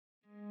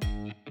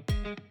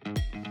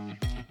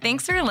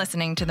Thanks for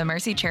listening to the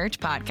Mercy Church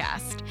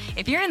podcast.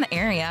 If you're in the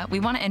area, we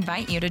want to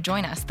invite you to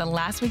join us the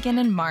last weekend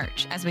in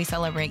March as we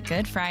celebrate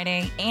Good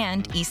Friday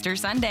and Easter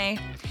Sunday.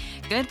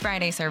 Good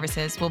Friday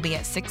services will be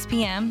at 6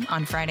 p.m.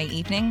 on Friday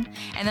evening,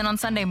 and then on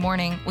Sunday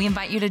morning, we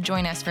invite you to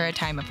join us for a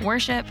time of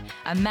worship,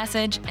 a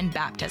message, and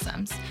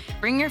baptisms.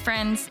 Bring your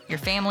friends, your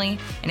family,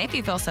 and if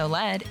you feel so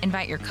led,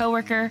 invite your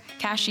coworker,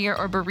 cashier,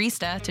 or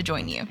barista to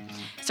join you.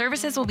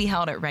 Services will be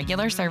held at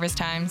regular service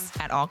times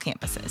at all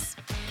campuses.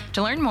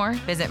 To learn more,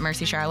 visit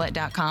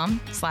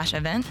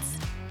mercycharlotte.com/events.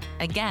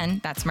 Again,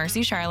 that's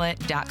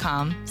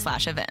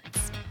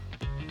mercycharlotte.com/events.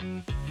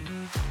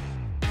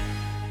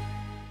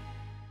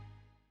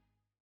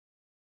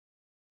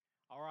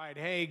 All right.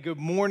 Hey, good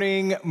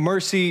morning,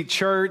 Mercy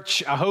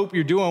Church. I hope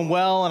you're doing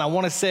well, and I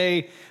want to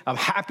say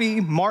happy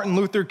Martin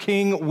Luther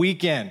King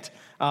weekend.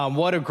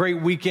 What a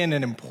great weekend,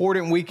 an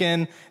important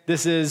weekend.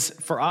 This is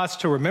for us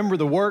to remember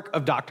the work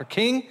of Dr.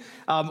 King.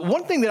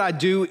 One thing that I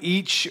do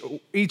each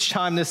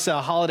time this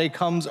holiday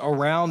comes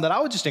around that I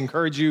would just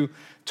encourage you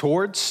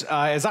towards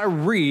as I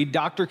read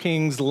Dr.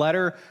 King's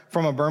letter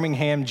from a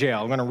Birmingham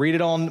jail. I'm going to read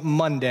it on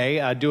Monday.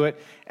 I do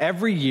it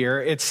every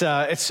year. It's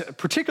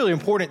particularly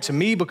important to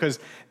me because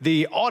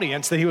the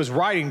audience that he was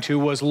writing to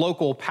was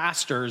local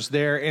pastors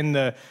there in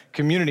the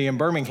community in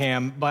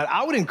Birmingham. But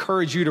I would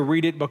encourage you to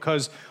read it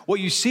because what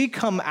you see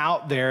come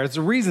out there is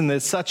the reason that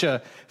it's such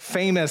a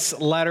famous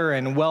letter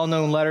and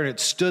well-known letter. It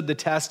stood the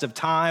test of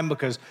time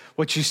because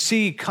what you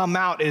see come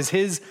out is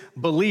his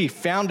belief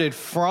founded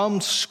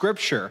from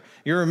Scripture.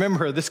 You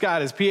remember this guy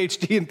had his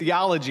PhD in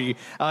theology.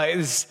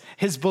 Is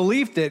his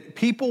belief that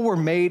people were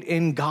made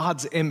in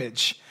God's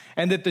image,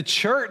 and that the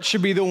church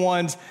should be the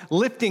ones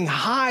lifting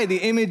high the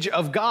image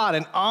of God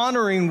and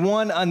honoring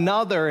one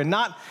another and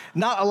not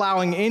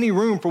allowing any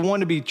room for one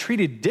to be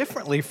treated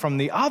differently from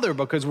the other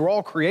because we're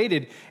all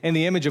created in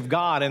the image of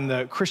God, and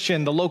the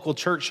local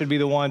church should be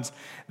the ones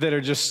that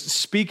are just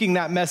speaking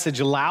that message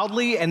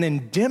loudly and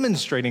then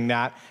demonstrating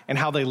that and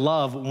how they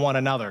love one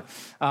another.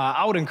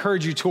 I would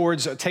encourage you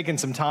towards taking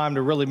some time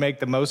to really make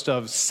the most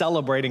of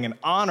celebrating and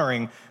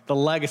honoring the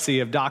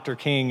legacy of Dr.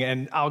 King.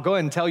 And I'll go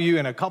ahead and tell you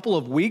in a couple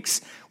of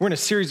weeks, we're in a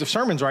series of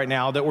sermons right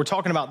now that we're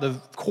talking about the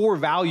core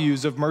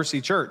values of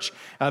Mercy Church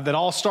that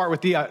all start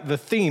with the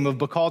theme of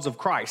because of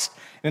Christ.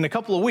 In a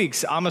couple of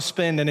weeks, I'm going to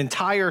spend an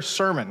entire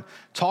sermon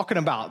talking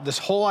about this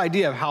whole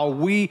idea of how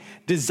we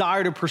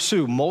desire to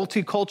pursue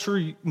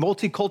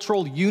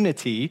multicultural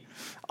unity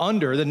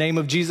under the name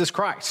of Jesus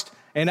Christ.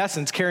 In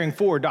essence, carrying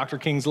forward Dr.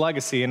 King's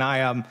legacy. And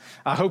I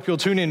hope you'll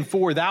tune in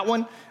for that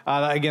one.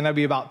 Again, that'll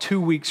be about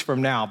 2 weeks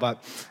from now.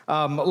 But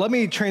let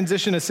me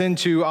transition us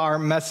into our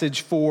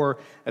message for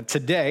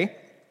today.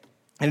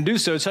 And to do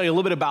so, tell you a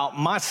little bit about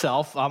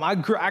myself. I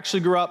actually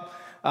grew up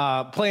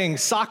playing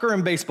soccer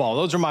and baseball.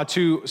 Those are my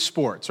two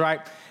sports, right?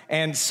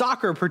 And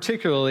soccer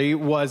particularly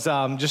was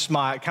just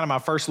my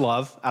first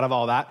love out of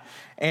all that.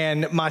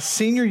 And my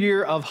senior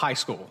year of high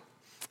school,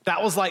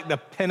 that was like the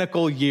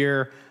pinnacle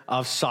year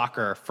of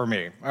soccer for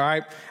me, all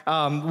right?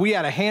 We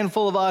had a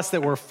handful of us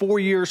that were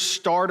 4-year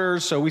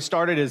starters, so we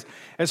started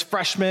as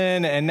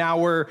freshmen, and now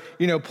we're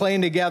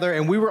playing together,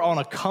 and we were on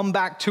a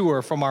comeback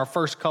tour from our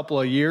first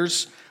couple of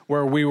years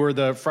where we were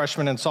the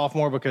freshman and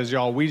sophomore because,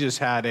 y'all, we just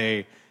had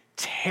a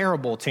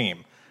terrible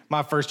team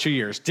my first 2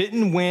 years.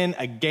 Didn't win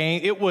a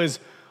game. It was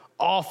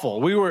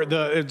awful. It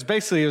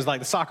was like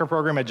the soccer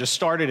program had just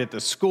started at the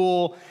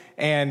school,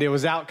 and it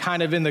was out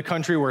kind of in the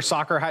country where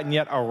soccer hadn't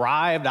yet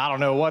arrived. I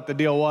don't know what the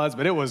deal was,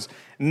 but it was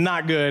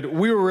not good.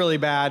 We were really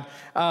bad.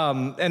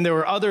 And there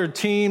were other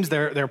teams,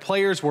 their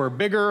players were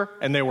bigger,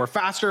 and they were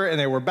faster, and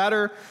they were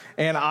better.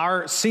 And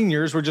our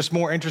seniors were just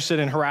more interested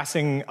in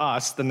harassing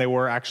us than they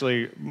were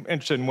actually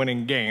interested in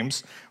winning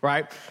games,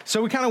 right?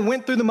 So we kind of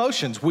went through the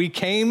motions. We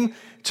came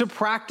to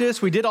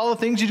practice. We did all the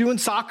things you do in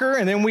soccer,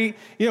 and then we,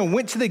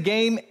 went to the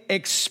game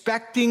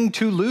expecting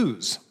to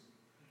lose.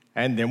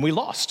 And then we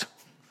lost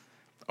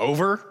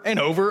over and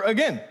over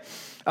again.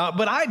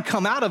 But I'd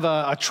come out of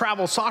a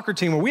travel soccer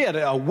team where we had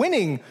a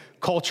winning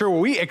culture where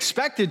we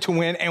expected to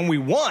win and we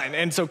won.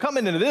 And so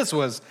coming into this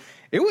was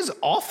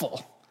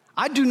awful.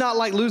 I do not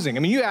like losing. I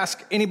mean, you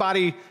ask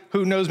anybody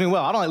who knows me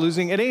well, I don't like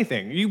losing at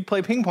anything. You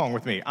play ping pong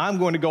with me, I'm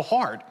going to go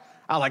hard.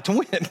 I like to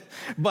win.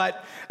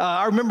 But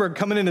I remember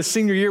coming into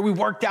senior year, we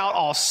worked out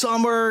all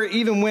summer,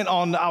 even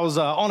I was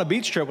on a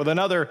beach trip with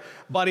another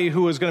buddy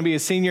who was going to be a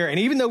senior. And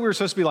even though we were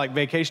supposed to be like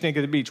vacationing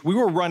at the beach, we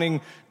were running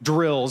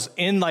drills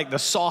in like the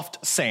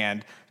soft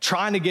sand,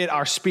 trying to get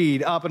our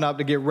speed up and up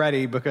to get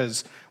ready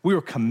because we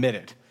were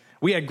committed.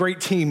 We had great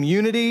team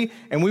unity,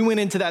 and we went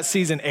into that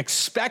season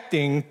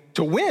expecting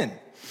to win.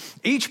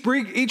 Each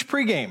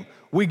pregame,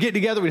 we'd get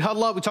together, we'd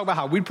huddle up, we'd talk about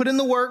how we'd put in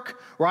the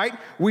work, right?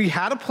 We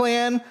had a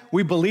plan,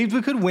 we believed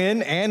we could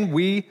win, and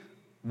we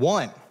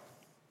won.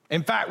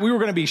 In fact, we were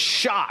going to be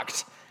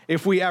shocked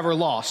if we ever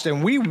lost.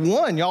 And we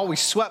won, y'all. We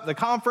swept the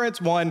conference,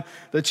 won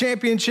the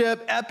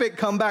championship, epic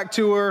comeback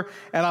tour,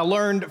 and I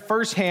learned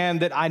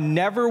firsthand that I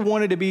never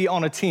wanted to be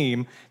on a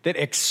team that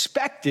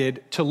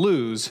expected to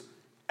lose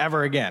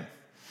ever again.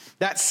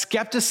 That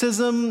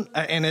skepticism,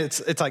 and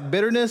it's like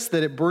bitterness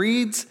that it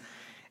breeds,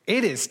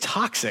 it is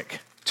toxic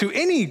to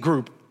any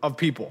group of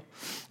people.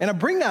 And I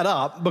bring that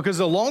up because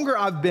the longer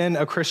I've been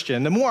a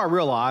Christian, the more I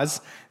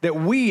realize that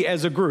we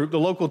as a group, the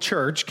local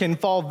church, can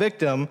fall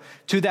victim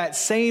to that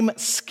same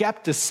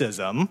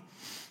skepticism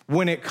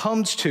when it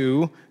comes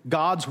to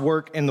God's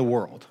work in the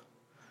world.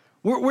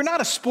 We're not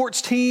a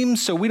sports team,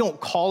 so we don't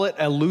call it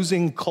a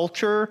losing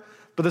culture,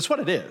 but that's what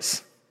it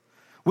is.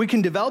 We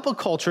can develop a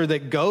culture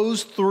that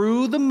goes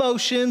through the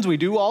motions. We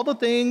do all the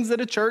things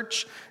that a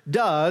church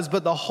does,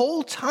 but the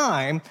whole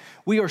time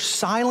we are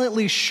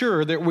silently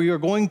sure that we are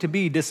going to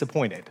be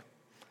disappointed.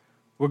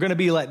 We're going to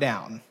be let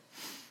down.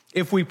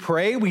 If we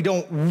pray, we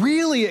don't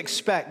really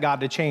expect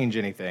God to change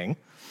anything.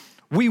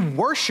 We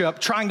worship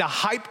trying to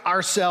hype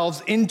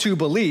ourselves into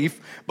belief,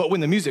 but when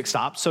the music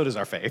stops, so does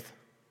our faith.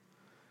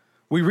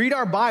 We read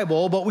our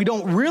Bible, but we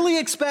don't really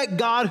expect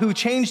God who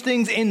changed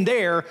things in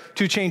there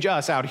to change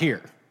us out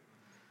here.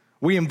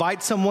 We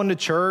invite someone to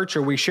church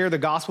or we share the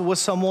gospel with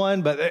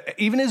someone, but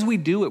even as we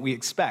do it, we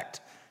expect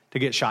to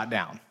get shot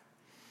down.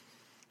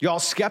 Y'all,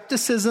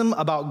 skepticism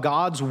about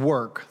God's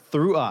work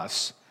through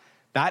us,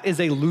 that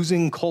is a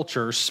losing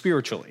culture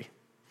spiritually.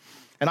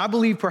 And I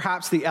believe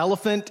perhaps the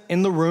elephant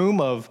in the room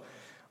of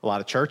a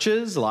lot of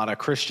churches, a lot of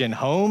Christian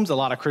homes, a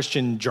lot of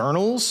Christian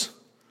journals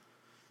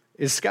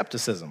is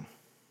skepticism.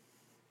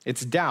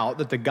 It's doubt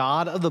that the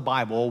God of the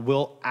Bible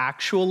will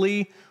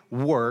actually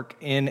work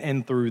in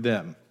and through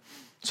them.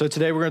 So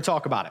today we're going to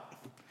talk about it.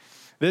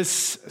 This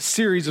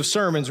series of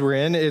sermons we're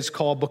in is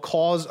called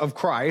Because of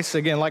Christ.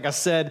 Again, like I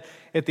said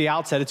at the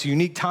outset, it's a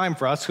unique time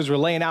for us because we're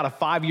laying out a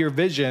 5-year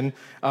vision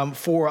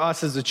for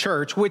us as a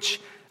church,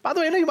 which, by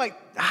the way,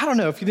 I don't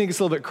know if you think it's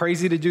a little bit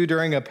crazy to do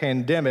during a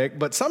pandemic,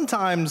 but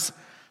sometimes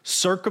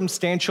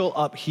circumstantial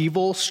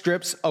upheaval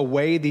strips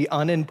away the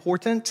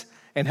unimportant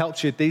and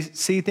helps you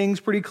see things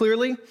pretty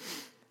clearly. And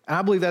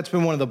I believe that's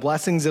been one of the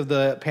blessings of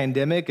the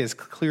pandemic is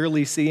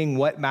clearly seeing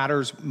what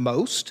matters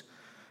most.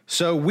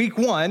 So week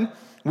 1,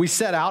 we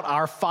set out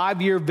our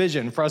 5-year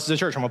vision for us as a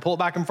church. I'm going to pull it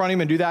back in front of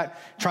you and do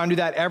that, try and do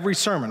that every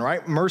sermon,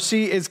 right?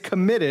 Mercy is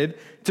committed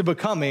to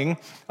becoming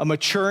a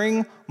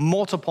maturing,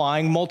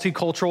 multiplying,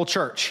 multicultural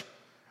church.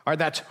 All right,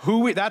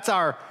 that's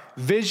our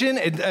vision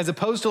as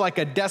opposed to like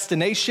a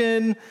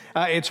destination.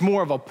 It's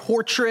more of a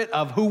portrait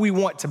of who we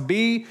want to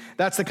be.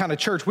 That's the kind of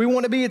church we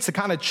want to be. It's the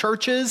kind of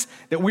churches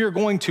that we are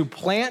going to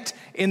plant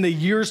in the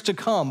years to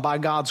come by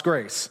God's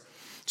grace.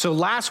 So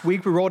last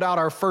week, we rolled out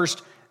our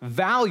first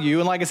value.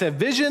 And like I said,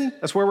 vision,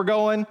 that's where we're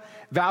going.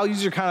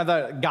 Values are kind of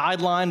the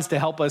guidelines to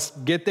help us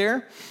get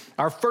there.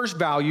 Our first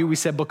value, we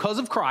said, because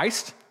of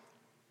Christ,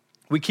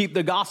 we keep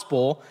the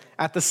gospel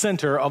at the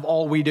center of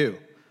all we do.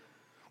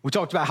 We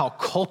talked about how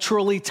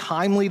culturally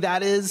timely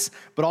that is,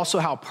 but also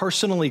how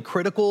personally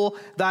critical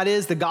that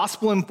is. The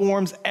gospel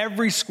informs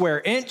every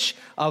square inch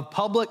of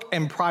public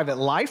and private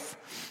life.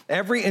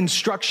 Every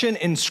instruction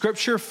in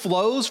Scripture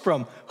flows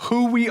from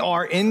who we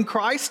are in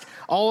Christ.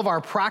 All of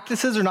our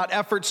practices are not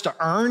efforts to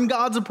earn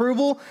God's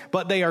approval,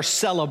 but they are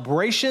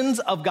celebrations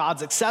of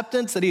God's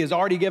acceptance that He has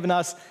already given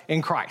us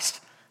in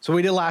Christ. So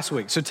we did last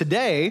week. So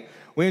today,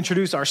 we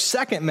introduce our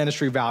second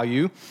ministry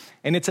value,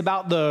 and it's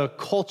about the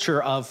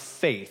culture of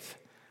faith,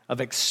 of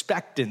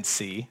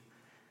expectancy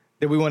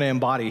that we want to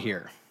embody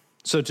here.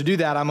 So to do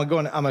that, I'm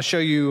going to show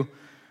you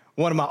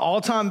one of my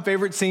all-time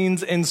favorite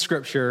scenes in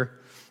Scripture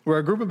where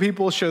a group of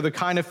people show the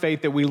kind of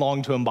faith that we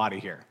long to embody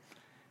here.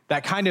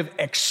 That kind of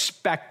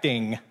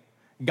expecting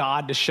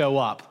God to show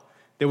up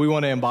that we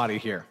want to embody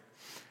here.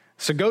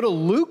 So go to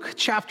Luke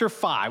chapter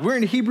 5. We're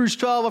in Hebrews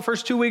 12 the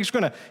first 2 weeks.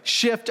 We're going to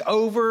shift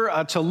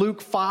over to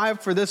Luke 5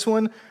 for this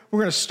one. We're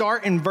going to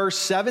start in verse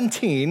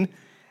 17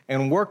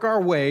 and work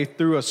our way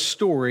through a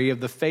story of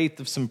the faith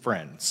of some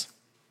friends.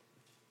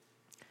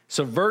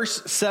 So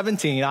verse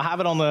 17, I'll have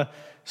it on the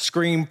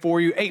screen for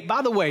you. Hey,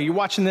 by the way, you're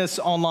watching this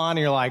online and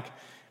you're like,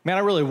 man,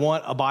 I really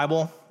want a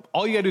Bible.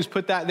 All you gotta do is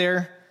put that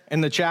there in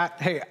the chat.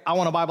 Hey, I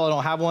want a Bible, I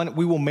don't have one.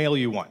 We will mail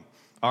you one,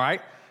 all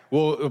right?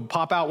 We'll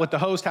pop out with the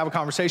host, have a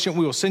conversation.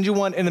 We will send you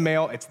one in the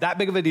mail. It's that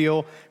big of a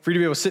deal for you to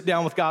be able to sit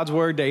down with God's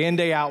word day in,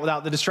 day out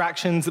without the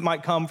distractions that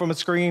might come from a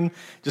screen.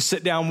 Just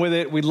sit down with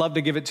it. We'd love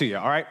to give it to you,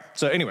 all right?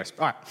 So anyways,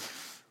 all right.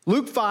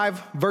 Luke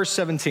 5, verse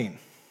 17.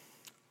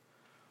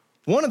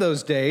 One of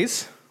those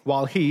days,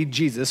 while he,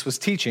 Jesus, was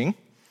teaching,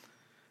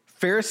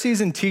 Pharisees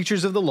and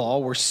teachers of the law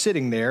were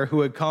sitting there who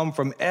had come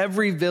from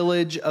every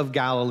village of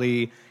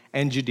Galilee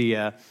and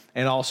Judea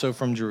and also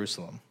from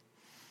Jerusalem.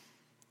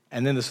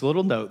 And then this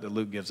little note that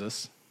Luke gives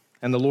us,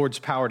 and the Lord's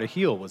power to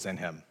heal was in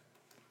him.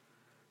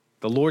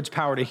 The Lord's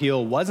power to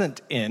heal wasn't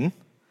in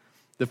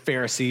the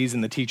Pharisees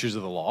and the teachers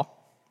of the law,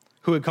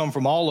 who had come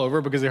from all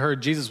over because they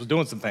heard Jesus was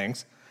doing some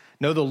things.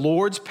 No, the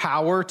Lord's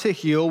power to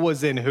heal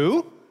was in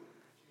who?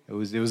 It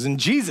was in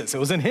Jesus. It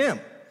was in him.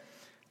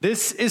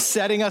 This is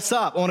setting us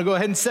up. I want to go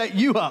ahead and set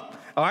you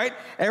up, all right?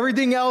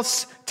 Everything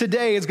else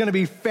today is going to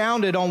be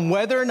founded on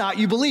whether or not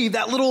you believe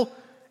that little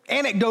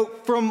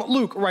anecdote from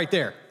Luke right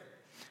there.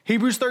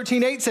 Hebrews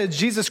 13:8 says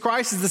Jesus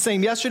Christ is the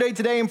same yesterday,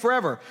 today, and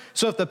forever.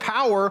 So if the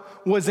power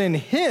was in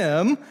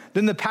him,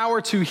 then the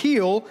power to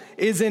heal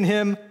is in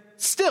him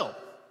still.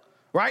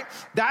 right?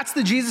 That's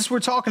the Jesus we're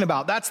talking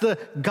about. That's the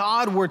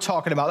God we're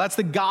talking about. That's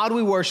the God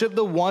we worship,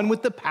 the one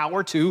with the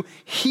power to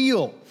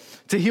heal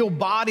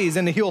bodies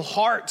and to heal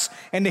hearts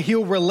and to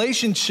heal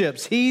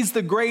relationships. He's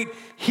the great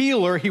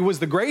healer. He was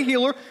the great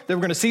healer that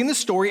we're going to see in the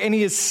story, and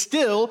he is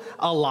still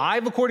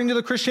alive according to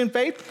the Christian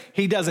faith.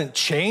 He doesn't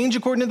change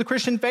according to the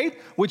Christian faith,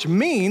 which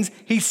means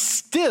he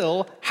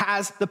still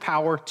has the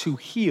power to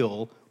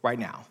heal right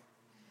now.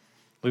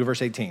 Look at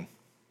verse 18.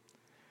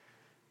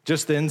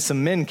 Just then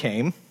some men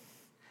came,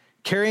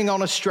 carrying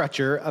on a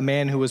stretcher a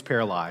man who was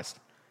paralyzed.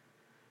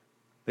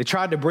 They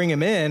tried to bring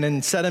him in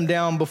and set him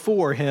down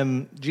before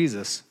him,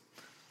 Jesus.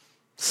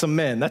 Some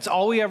men. That's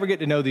all we ever get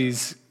to know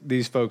these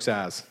folks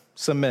as.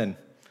 Some men.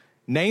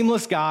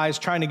 Nameless guys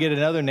trying to get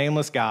another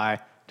nameless guy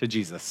to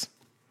Jesus.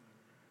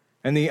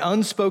 And the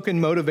unspoken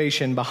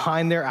motivation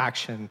behind their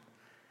action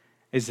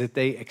is that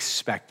they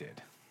expected.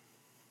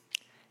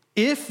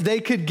 If they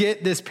could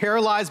get this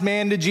paralyzed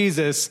man to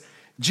Jesus,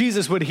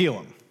 Jesus would heal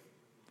him.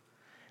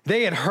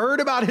 They had heard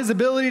about his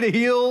ability to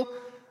heal.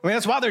 I mean,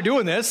 that's why they're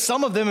doing this.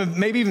 Some of them have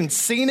maybe even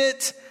seen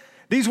it.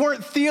 These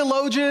weren't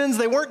theologians.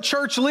 They weren't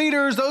church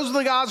leaders. Those are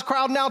the guys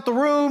crowding out the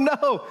room.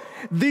 No,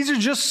 these are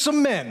just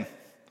some men,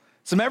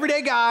 some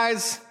everyday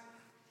guys.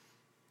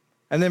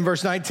 And then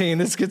verse 19,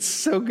 this gets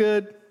so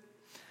good.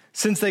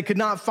 Since they could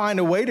not find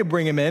a way to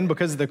bring him in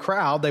because of the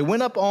crowd, they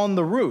went up on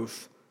the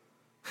roof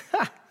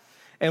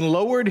and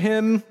lowered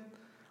him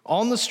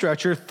on the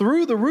stretcher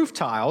through the roof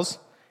tiles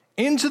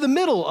into the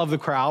middle of the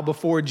crowd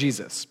before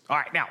Jesus. All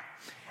right, now,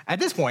 at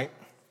this point,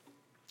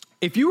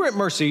 if you were at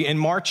Mercy in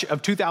March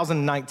of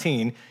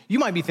 2019, you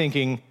might be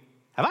thinking,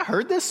 have I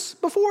heard this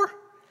before?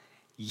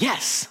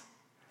 Yes,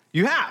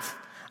 you have.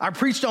 I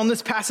preached on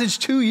this passage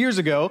 2 years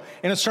ago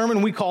in a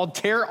sermon we called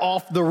Tear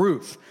Off the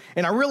Roof.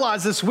 And I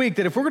realized this week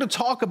that if we're going to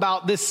talk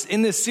about this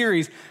in this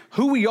series,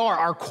 who we are,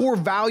 our core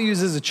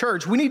values as a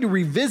church, we need to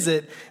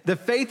revisit the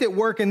faith at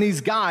work in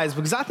these guys,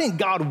 because I think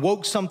God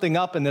woke something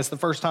up in this the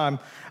first time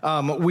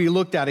we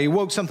looked at it. He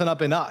woke something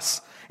up in us.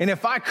 And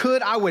if I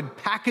could, I would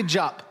package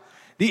up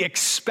the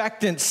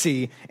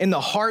expectancy in the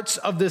hearts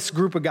of this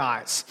group of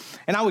guys.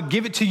 And I would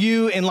give it to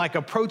you in like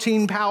a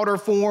protein powder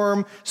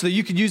form so that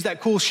you could use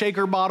that cool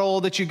shaker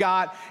bottle that you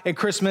got at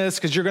Christmas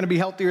because you're going to be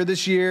healthier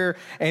this year.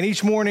 And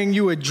each morning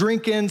you would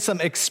drink in some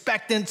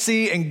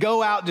expectancy and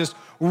go out just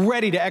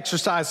ready to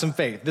exercise some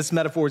faith. This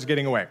metaphor is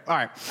getting away. All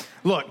right,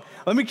 look,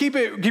 let me keep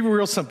it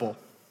real simple.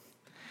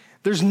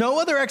 There's no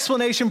other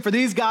explanation for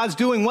these guys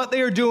doing what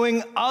they are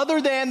doing other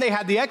than they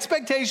had the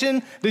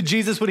expectation that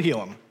Jesus would heal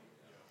them.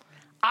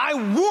 I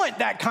want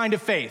that kind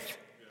of faith.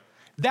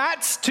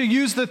 That's, to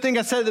use the thing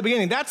I said at the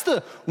beginning, that's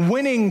the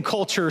winning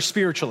culture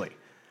spiritually.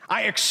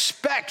 I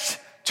expect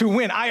to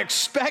win. I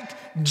expect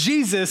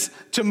Jesus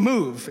to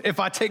move if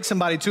I take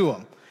somebody to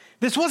him.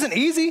 This wasn't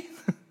easy.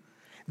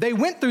 They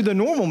went through the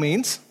normal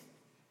means.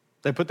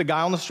 They put the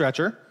guy on the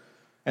stretcher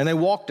and they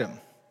walked him.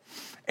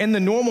 And the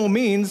normal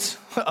means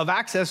of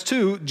access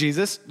to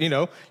Jesus,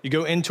 you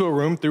go into a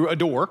room through a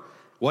door,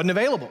 wasn't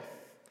available.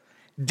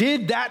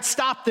 Did that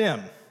stop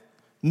them?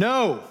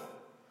 No.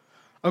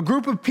 A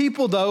group of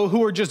people, though,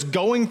 who are just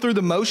going through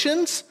the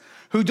motions,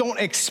 who don't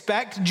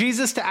expect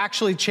Jesus to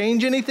actually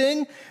change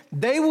anything,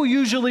 they will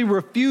usually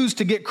refuse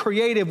to get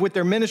creative with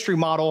their ministry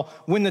model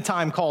when the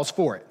time calls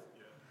for it.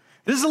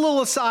 This is a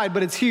little aside,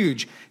 but it's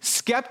huge.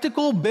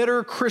 Skeptical,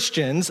 bitter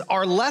Christians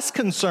are less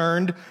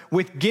concerned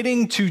with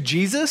getting to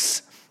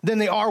Jesus than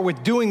they are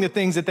with doing the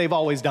things that they've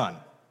always done.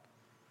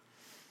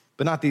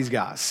 But not these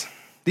guys.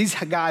 These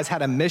guys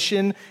had a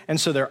mission, and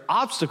so their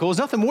obstacle is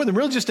nothing more than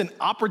really just an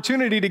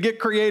opportunity to get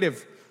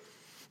creative.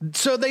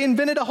 So they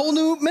invented a whole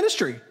new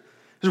ministry.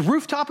 There's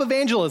rooftop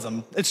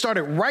evangelism. It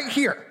started right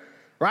here,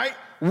 right?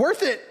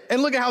 Worth it.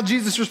 And look at how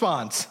Jesus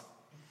responds.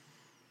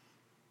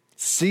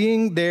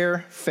 Seeing their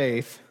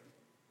faith,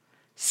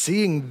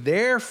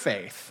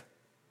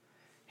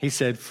 he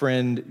said,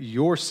 friend,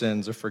 your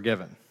sins are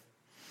forgiven.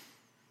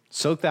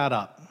 Soak that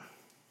up.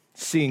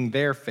 Seeing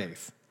their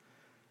faith.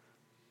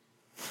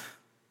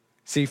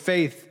 See,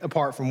 faith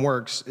apart from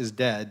works is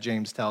dead,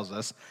 James tells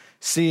us.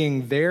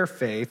 Seeing their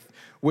faith,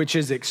 which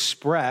is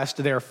expressed,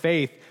 their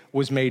faith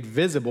was made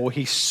visible.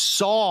 He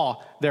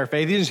saw their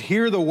faith. He didn't just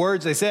hear the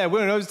words they said. We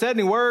don't know if he said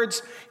any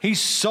words. He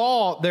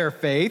saw their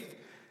faith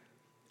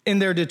in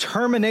their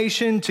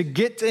determination to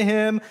get to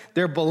him,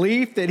 their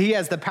belief that he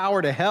has the power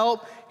to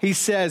help. He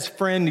says,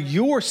 friend,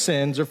 your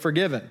sins are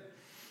forgiven.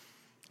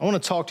 I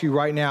want to talk to you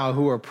right now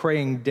who are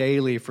praying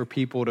daily for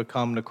people to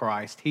come to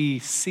Christ. He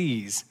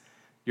sees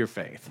your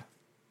faith.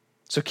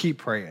 So keep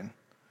praying.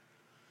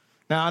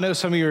 Now, I know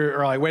some of you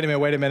are like, wait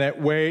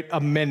a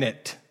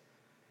minute.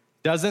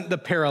 Doesn't the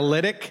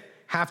paralytic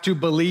have to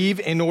believe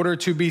in order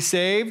to be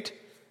saved?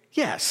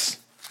 Yes.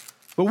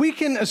 But we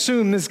can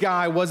assume this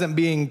guy wasn't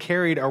being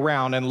carried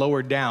around and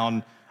lowered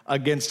down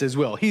against his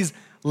will. He's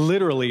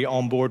literally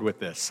on board with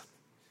this.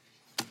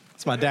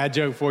 That's my dad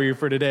joke for you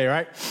for today,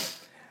 right?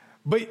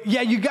 But yeah,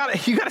 you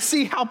gotta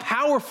see how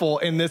powerful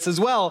in this as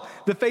well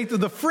the faith of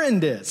the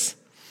friend is.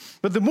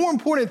 But the more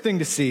important thing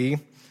to see,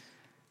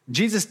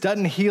 Jesus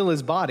doesn't heal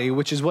his body,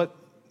 which is what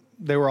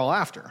they were all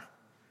after.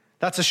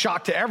 That's a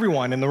shock to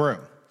everyone in the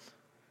room.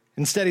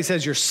 Instead, he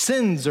says, your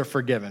sins are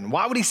forgiven.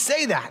 Why would he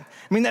say that?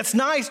 I mean, that's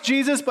nice,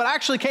 Jesus, but I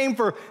actually came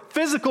for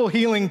physical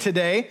healing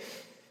today.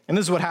 And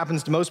this is what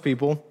happens to most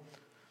people.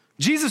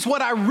 Jesus,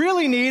 what I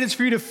really need is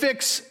for you to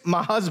fix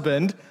my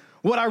husband.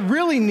 What I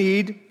really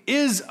need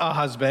is a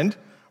husband,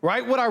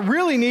 right? What I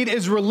really need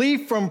is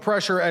relief from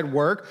pressure at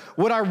work.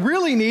 What I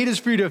really need is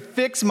for you to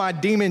fix my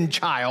demon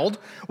child.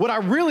 What I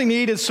really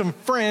need is some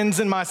friends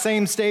in my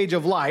same stage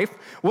of life.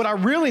 What I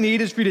really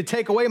need is for you to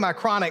take away my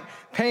chronic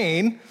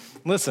pain.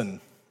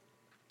 Listen,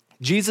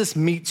 Jesus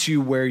meets you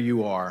where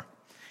you are.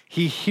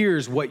 He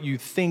hears what you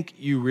think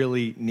you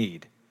really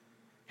need.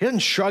 He doesn't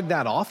shrug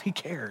that off. He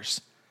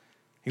cares.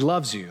 He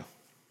loves you.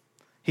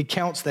 He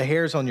counts the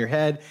hairs on your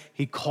head.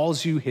 He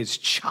calls you his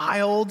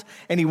child,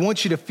 and he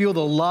wants you to feel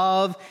the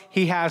love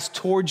he has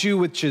towards you,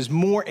 which is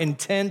more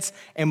intense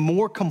and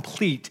more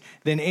complete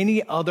than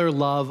any other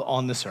love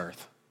on this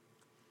earth.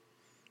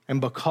 And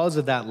because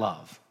of that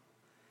love,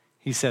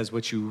 he says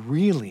what you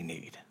really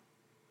need.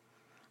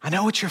 I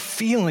know what you're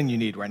feeling you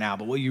need right now,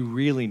 but what you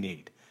really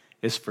need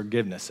is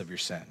forgiveness of your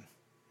sin.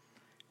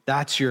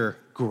 That's your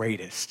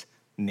greatest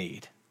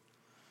need.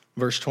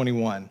 Verse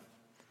 21.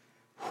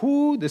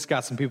 This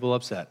got some people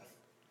upset.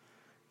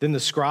 Then the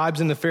scribes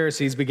and the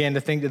Pharisees began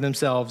to think to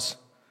themselves,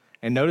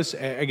 and notice,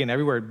 again,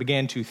 every word,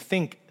 began to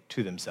think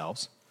to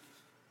themselves,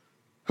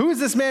 who is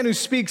this man who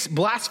speaks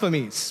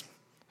blasphemies?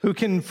 Who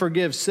can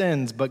forgive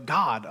sins but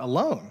God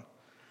alone?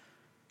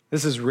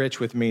 This is rich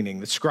with meaning.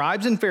 The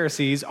scribes and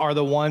Pharisees are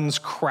the ones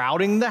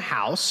crowding the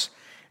house.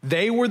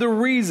 They were the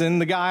reason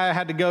the guys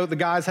had to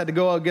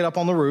go get up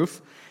on the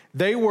roof.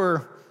 They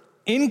were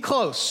in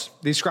close,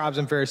 these scribes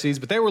and Pharisees,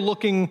 but they were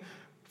looking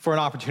for an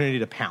opportunity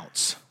to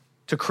pounce,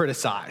 to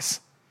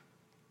criticize.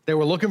 They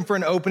were looking for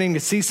an opening to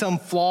see some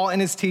flaw in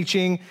his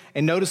teaching,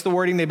 and notice the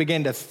wording, they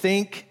began to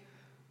think,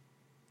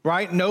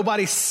 right?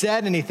 Nobody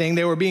said anything.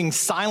 They were being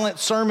silent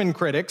sermon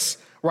critics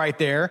right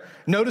there.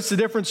 Notice the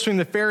difference between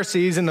the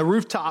Pharisees and the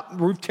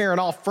roof-tearing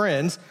off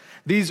friends.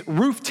 These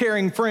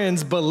roof-tearing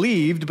friends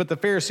believed, but the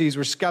Pharisees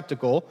were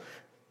skeptical,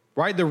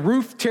 right? The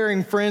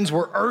roof-tearing friends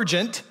were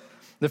urgent.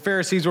 The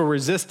Pharisees were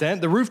resistant.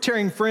 The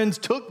roof-tearing friends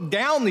took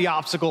down the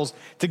obstacles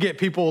to get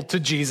people to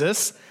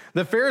Jesus.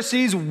 The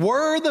Pharisees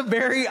were the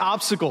very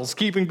obstacles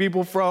keeping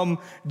people from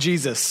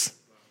Jesus.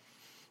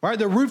 Right?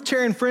 The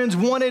roof-tearing friends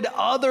wanted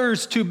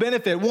others to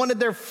benefit, wanted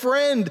their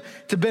friend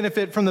to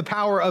benefit from the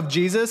power of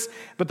Jesus,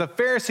 but the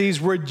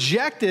Pharisees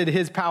rejected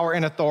his power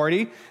and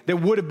authority that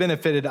would have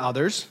benefited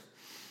others.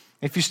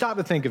 If you stop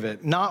to think of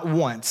it, not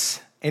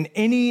once in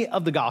any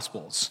of the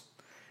Gospels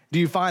do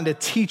you find a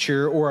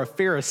teacher or a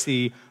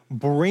Pharisee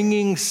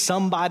bringing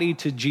somebody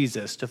to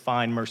Jesus to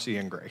find mercy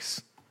and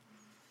grace.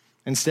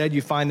 Instead,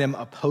 you find them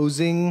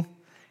opposing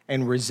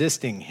and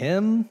resisting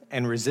him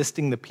and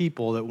resisting the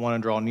people that want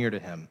to draw near to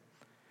him.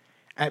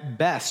 At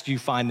best, you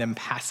find them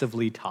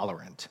passively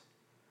tolerant.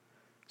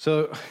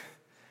 So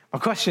my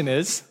question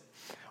is,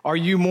 are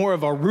you more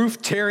of a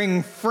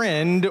roof-tearing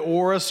friend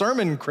or a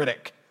sermon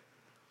critic?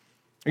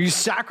 Are you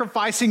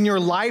sacrificing your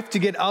life to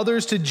get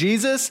others to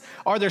Jesus?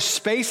 Are there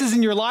spaces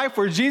in your life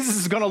where Jesus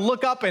is going to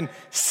look up and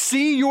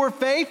see your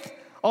faith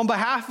on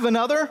behalf of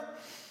another?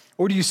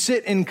 Or do you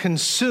sit and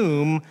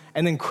consume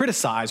and then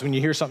criticize when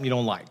you hear something you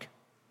don't like?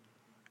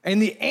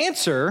 And the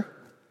answer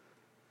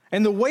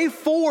and the way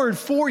forward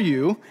for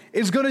you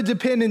is going to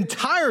depend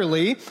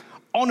entirely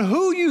on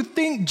who you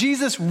think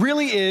Jesus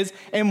really is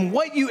and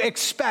what you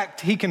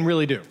expect he can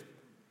really do.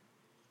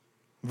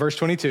 Verse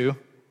 22.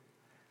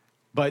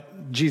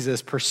 But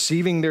Jesus,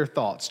 perceiving their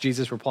thoughts,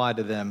 Jesus replied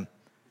to them,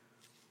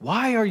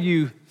 why are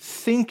you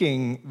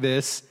thinking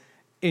this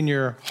in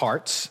your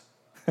hearts?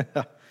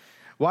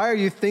 Why are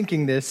you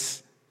thinking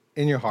this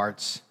in your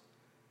hearts?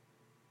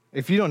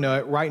 If you don't know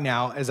it, right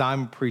now, as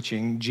I'm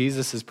preaching,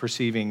 Jesus is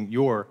perceiving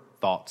your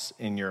thoughts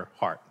in your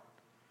heart.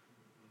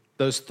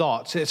 Those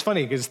thoughts, it's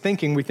funny because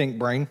thinking, we think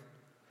brain,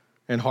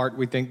 and heart,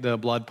 we think the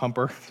blood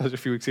pumper. That was a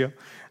few weeks ago.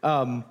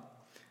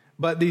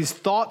 But these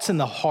thoughts in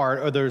the heart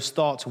are those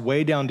thoughts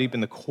way down deep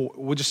in the core.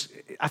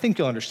 I think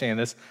you'll understand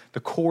this,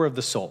 the core of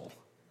the soul.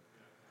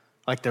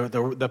 Like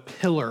the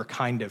pillar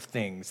kind of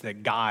things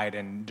that guide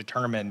and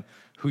determine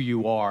who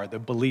you are, the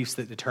beliefs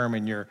that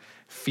determine your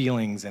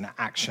feelings and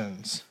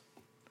actions.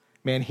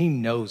 Man, he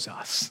knows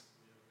us.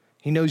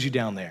 He knows you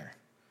down there.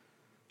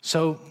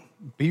 So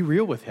be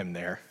real with him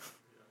there.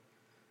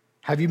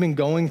 Have you been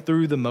going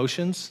through the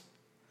motions?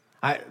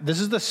 This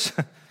is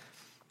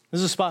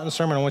a spot in the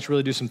sermon I want you to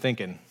really do some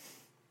thinking.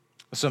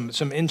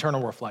 Some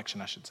internal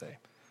reflection, I should say.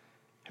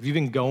 Have you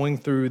been going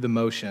through the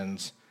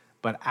motions,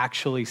 but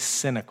actually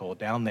cynical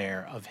down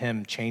there of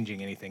him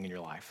changing anything in your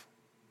life?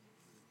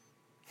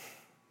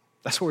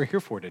 That's what we're here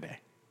for today.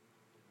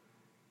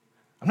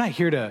 I'm not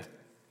here to,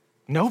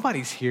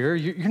 nobody's here.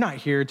 You're not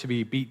here to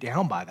be beat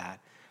down by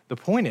that. The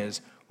point is,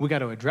 we got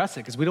to address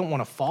it because we don't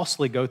want to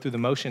falsely go through the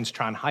motions,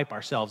 try and hype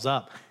ourselves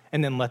up,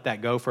 and then let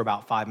that go for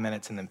about 5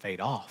 minutes and then fade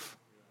off.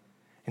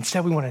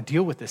 Instead, we want to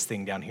deal with this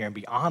thing down here and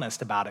be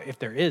honest about it if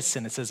there is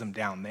cynicism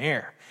down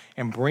there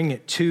and bring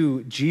it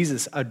to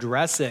Jesus,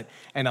 address it,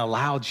 and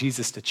allow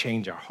Jesus to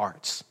change our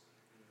hearts.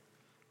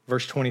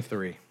 Verse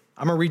 23.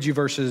 I'm going to read you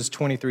verses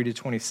 23 to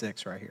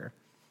 26 right here.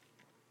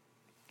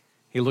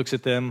 He looks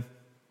at them.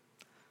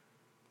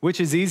 Which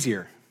is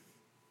easier,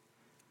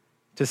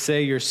 to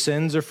say your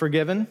sins are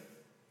forgiven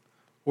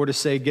or to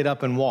say get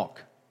up and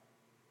walk?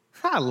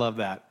 I love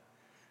that.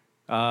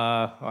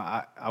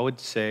 I would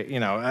say,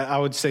 I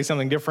would say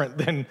something different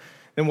than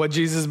what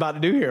Jesus is about to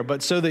do here.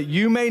 But so that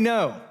you may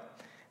know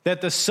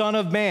that the Son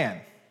of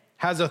Man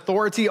has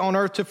authority on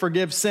earth to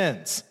forgive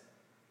sins.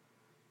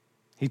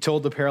 He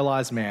told the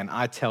paralyzed man,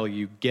 I tell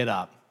you, get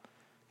up,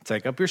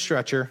 take up your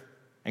stretcher,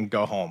 and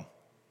go home.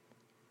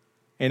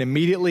 And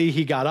immediately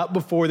he got up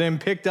before them,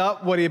 picked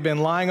up what he had been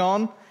lying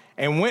on,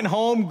 and went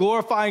home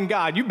glorifying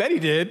God. You bet he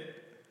did.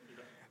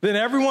 Then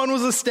everyone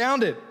was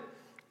astounded.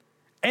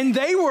 And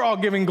they were all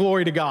giving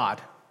glory to God.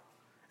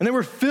 And they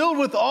were filled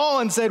with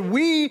awe and said,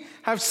 we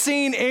have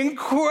seen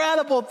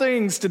incredible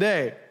things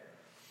today.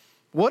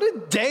 What a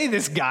day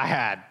this guy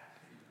had.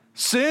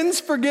 Sins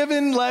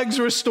forgiven,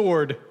 legs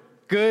restored.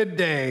 Good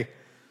day.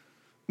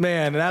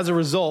 Man, and as a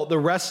result, the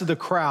rest of the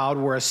crowd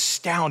were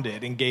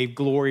astounded and gave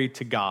glory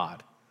to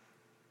God.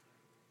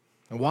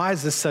 And why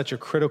is this such a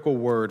critical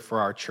word for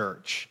our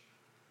church?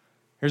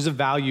 Here's a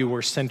value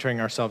we're centering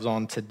ourselves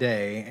on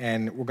today,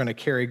 and we're going to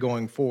carry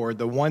going forward.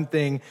 The one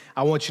thing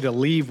I want you to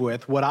leave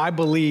with, what I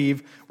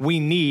believe we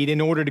need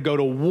in order to go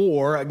to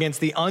war against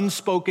the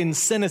unspoken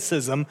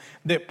cynicism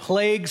that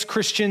plagues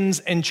Christians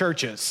and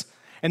churches,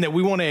 and that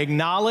we want to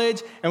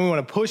acknowledge and we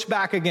want to push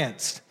back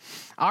against.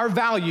 Our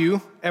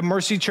value at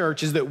Mercy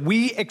Church is that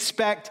we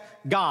expect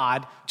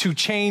God to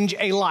change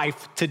a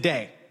life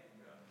today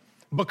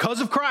because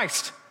of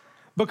Christ.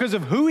 Because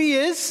of who he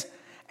is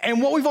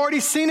and what we've already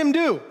seen him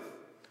do.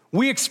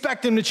 We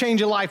expect him to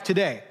change a life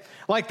today.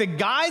 Like the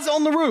guys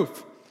on the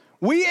roof,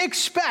 we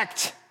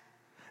expect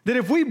that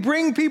if we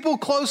bring people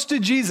close to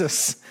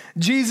Jesus,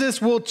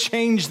 Jesus will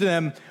change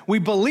them. We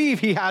believe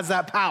he has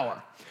that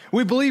power.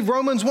 We believe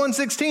Romans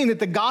 1:16, that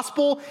the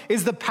gospel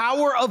is the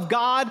power of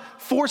God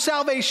for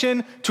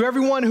salvation to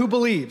everyone who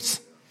believes.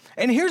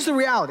 And here's the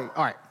reality.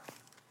 All right,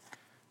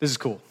 this is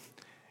cool.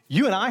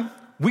 You and I,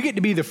 we get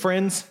to be the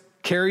friends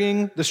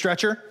carrying the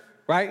stretcher,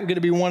 right? We're going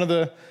to be one of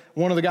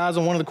the guys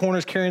on one of the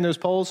corners carrying those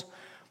poles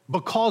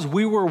because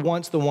we were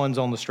once the ones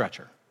on the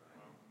stretcher.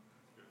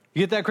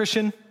 You get that,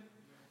 Christian?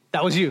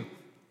 That was you.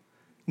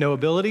 No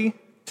ability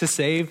to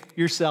save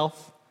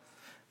yourself.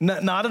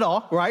 Not at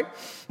all, right?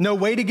 No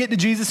way to get to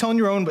Jesus on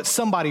your own, but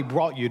somebody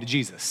brought you to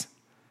Jesus.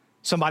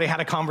 Somebody had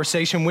a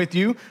conversation with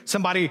you.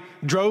 Somebody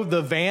drove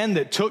the van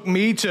that took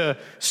me to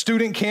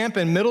student camp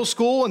in middle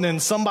school, and then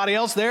somebody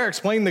else there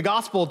explained the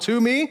gospel to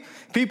me.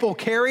 People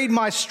carried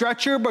my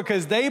stretcher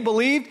because they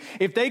believed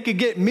if they could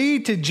get me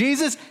to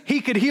Jesus,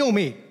 he could heal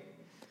me.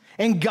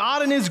 And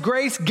God in his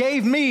grace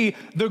gave me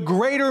the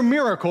greater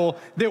miracle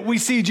that we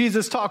see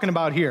Jesus talking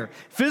about here.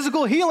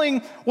 Physical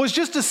healing was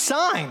just a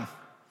sign.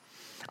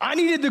 I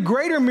needed the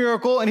greater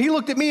miracle, and he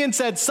looked at me and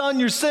said,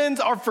 son, your sins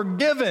are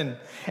forgiven.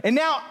 And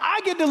now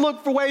I get to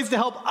look for ways to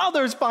help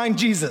others find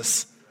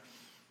Jesus.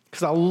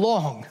 Because I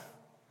long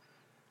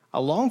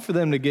for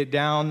them to get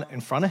down in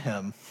front of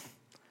him,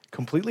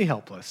 completely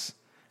helpless,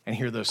 and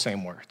hear those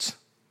same words.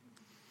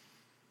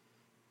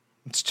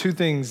 It's two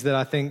things that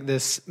I think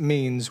this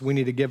means we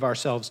need to give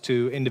ourselves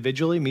to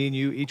individually, me and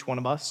you, each one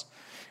of us,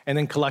 and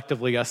then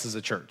collectively us as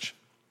a church.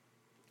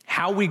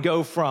 How we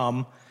go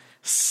from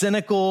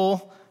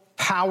cynical,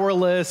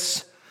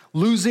 powerless,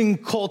 losing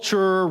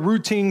culture,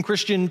 routine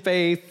Christian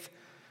faith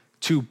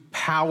to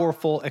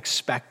powerful,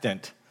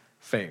 expectant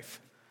faith.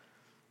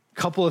 A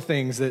couple of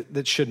things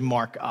that should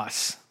mark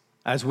us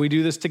as we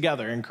do this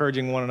together,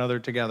 encouraging one another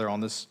together on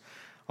this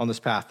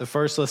path. The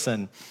first,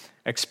 listen,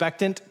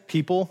 expectant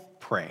people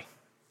pray.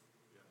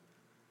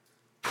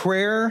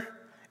 Prayer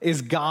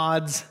is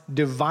God's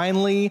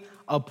divinely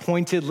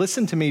appointed,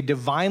 listen to me,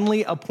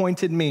 divinely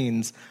appointed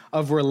means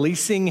of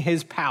releasing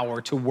his power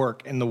to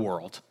work in the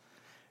world.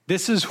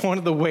 This is one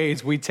of the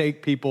ways we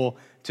take people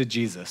to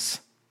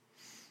Jesus,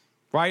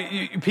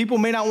 right? People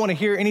may not want to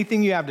hear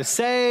anything you have to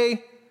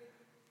say.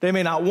 They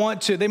may not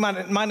want to. They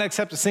might not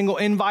accept a single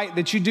invite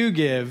that you do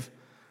give,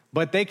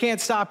 but they can't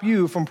stop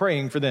you from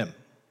praying for them,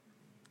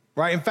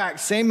 right? In fact,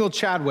 Samuel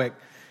Chadwick,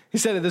 he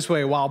said it this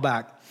way a while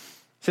back.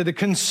 He said, the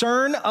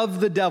concern of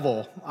the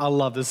devil, I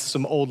love this,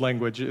 some old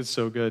language, it's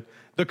so good.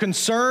 The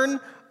concern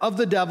of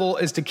the devil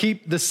is to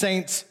keep the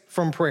saints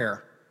from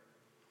prayer.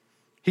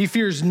 He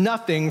fears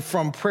nothing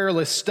from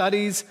prayerless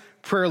studies,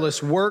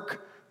 prayerless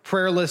work,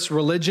 prayerless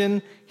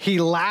religion. He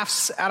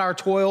laughs at our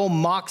toil,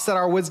 mocks at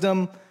our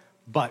wisdom,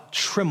 but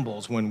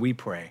trembles when we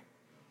pray.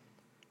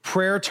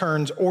 Prayer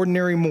turns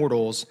ordinary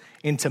mortals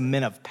into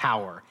men of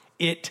power.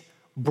 It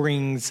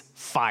brings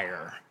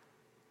fire.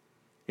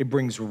 It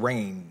brings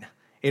rain.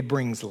 It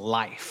brings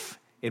life.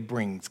 It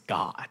brings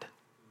God.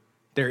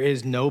 There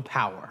is no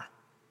power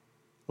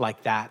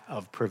like that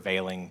of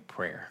prevailing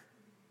prayer.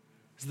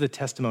 This is the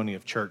testimony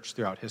of church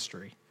throughout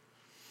history.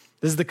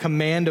 This is the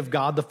command of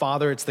God the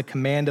Father. It's the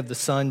command of the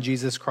Son,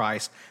 Jesus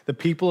Christ. The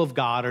people of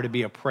God are to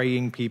be a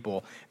praying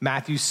people.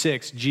 Matthew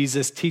 6,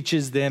 Jesus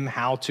teaches them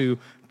how to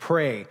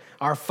pray.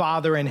 Our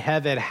Father in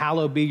heaven,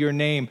 hallowed be your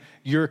name.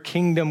 Your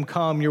kingdom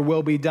come, your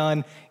will be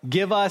done.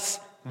 Give us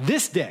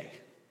this day.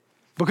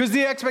 Because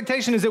the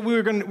expectation is that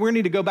we're going to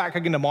need to go back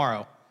again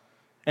tomorrow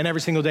and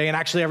every single day and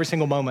actually every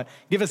single moment.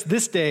 Give us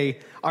this day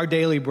our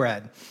daily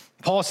bread.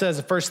 Paul says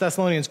in 1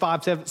 Thessalonians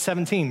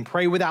 5:17,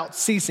 pray without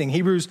ceasing.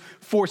 Hebrews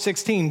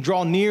 4:16,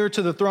 draw near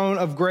to the throne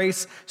of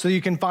grace so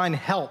you can find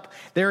help.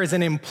 There is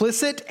an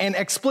implicit and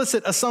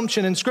explicit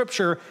assumption in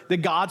Scripture that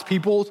God's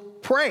people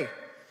pray.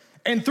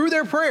 And through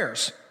their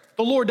prayers,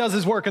 the Lord does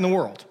his work in the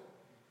world.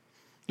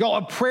 Y'all,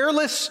 a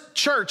prayerless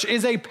church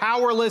is a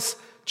powerless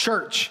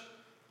church.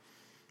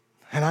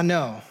 And I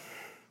know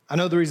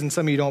the reason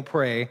some of you don't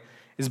pray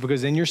is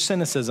because in your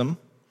cynicism,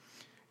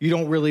 you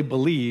don't really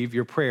believe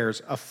your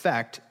prayers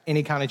affect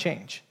any kind of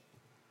change.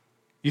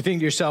 You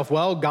think to yourself,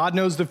 well, God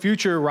knows the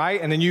future,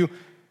 right? And then you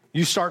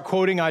start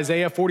quoting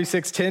Isaiah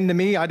 46:10 to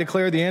me. I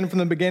declare the end from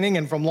the beginning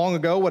and from long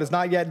ago what is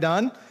not yet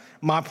done.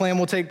 My plan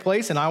will take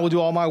place and I will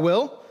do all my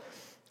will.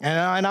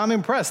 And I'm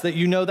impressed that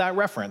you know that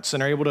reference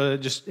and are able to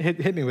just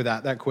hit me with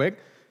that quick.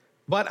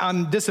 But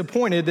I'm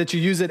disappointed that you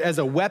use it as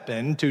a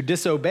weapon to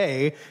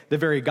disobey the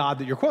very God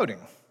that you're quoting.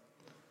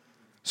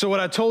 So what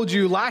I told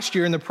you last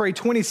year in the Pray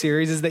 20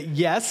 series is that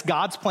yes,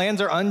 God's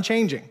plans are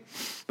unchanging,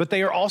 but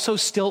they are also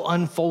still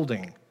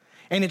unfolding.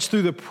 And it's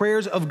through the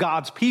prayers of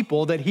God's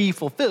people that he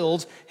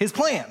fulfills his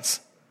plans.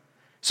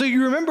 So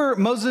you remember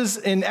Moses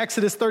in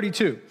Exodus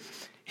 32.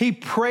 He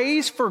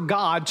prays for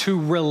God to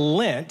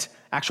relent,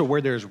 actually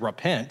where there's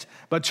repent,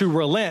 but to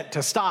relent,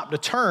 to stop, to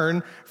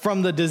turn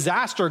from the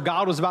disaster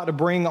God was about to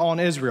bring on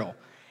Israel.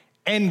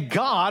 And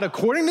God,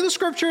 according to the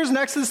scriptures in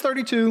Exodus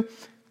 32,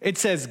 it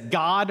says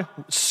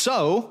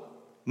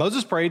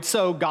Moses prayed,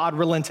 so God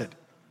relented.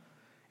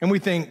 And we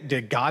think,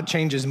 did God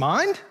change his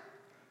mind?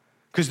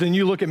 Because then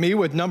you look at me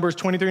with Numbers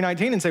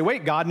 23:19 and say,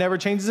 wait, God never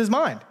changes his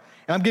mind.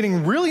 And I'm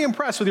getting really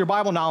impressed with your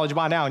Bible knowledge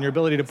by now and your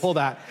ability to pull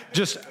that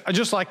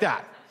just like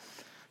that.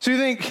 So you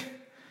think,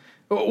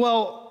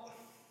 well,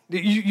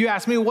 you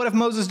ask me, what if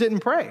Moses didn't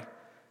pray?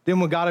 Then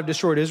would God have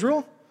destroyed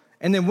Israel?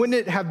 And then wouldn't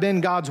it have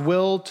been God's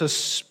will to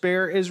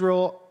spare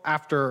Israel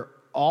after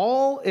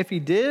all if he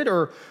did?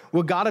 Or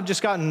would God have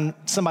just gotten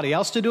somebody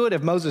else to do it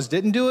if Moses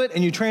didn't do it?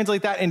 And you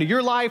translate that into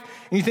your life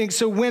and you think,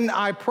 so when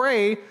I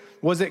pray,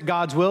 was it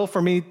God's will for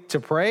me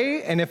to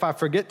pray? And if I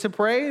forget to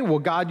pray, will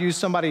God use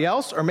somebody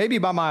else? Or maybe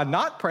by my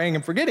not praying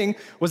and forgetting,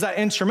 was that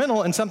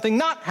instrumental in something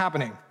not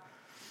happening?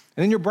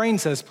 And then your brain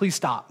says, please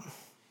stop.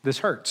 This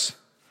hurts.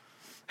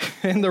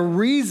 And the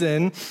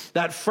reason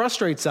that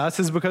frustrates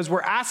us is because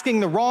we're asking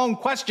the wrong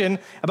question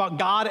about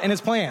God and his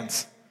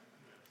plans.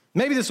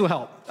 Maybe this will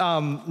help.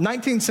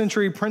 19th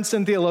century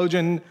Princeton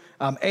theologian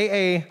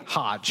A.A.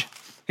 Hodge,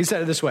 he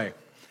said it this way: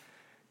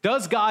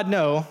 does God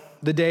know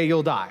the day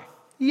you'll die?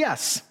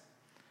 Yes.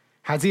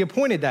 Has he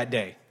appointed that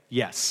day?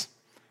 Yes.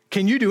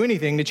 Can you do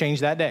anything to change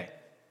that day?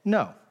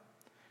 No.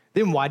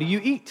 Then why do you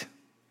eat?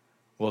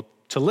 Well,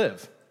 to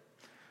live.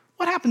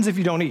 What happens if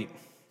you don't eat?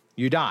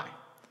 You die.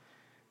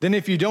 Then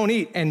if you don't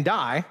eat and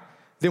die,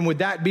 then would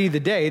that be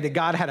the day that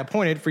God had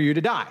appointed for you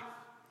to die?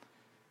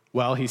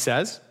 Well, he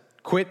says,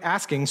 quit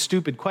asking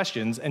stupid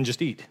questions and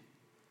just eat,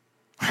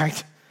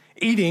 right?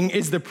 Eating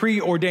is the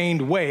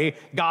preordained way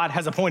God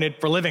has appointed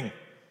for living.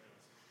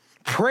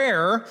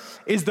 Prayer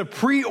is the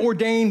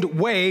preordained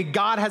way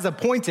God has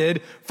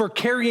appointed for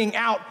carrying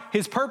out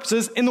his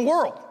purposes in the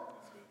world.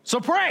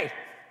 So pray.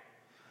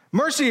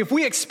 Mercy, if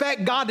we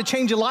expect God to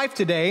change a life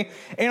today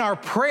and our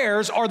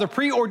prayers are the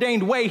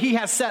preordained way he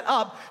has set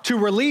up to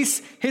release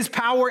his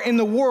power in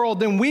the world,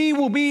 then we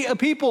will be a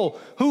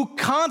people who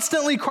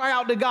constantly cry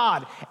out to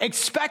God,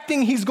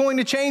 expecting he's going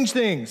to change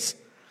things.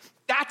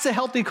 That's a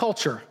healthy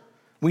culture.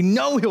 We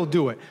know he'll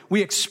do it.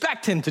 We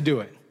expect him to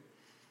do it.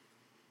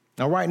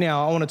 Now, right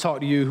now, I want to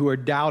talk to you who are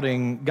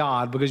doubting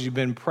God because you've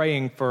been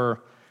praying for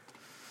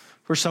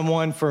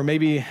someone for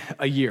maybe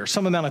a year,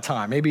 some amount of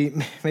time, maybe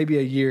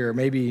a year,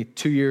 maybe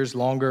 2 years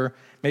longer,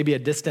 maybe a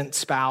distant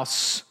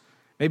spouse,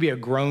 maybe a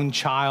grown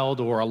child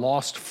or a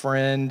lost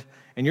friend,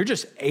 and you're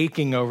just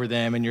aching over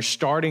them and you're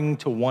starting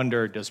to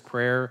wonder, does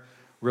prayer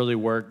really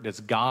work? Does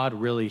God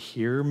really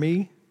hear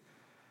me?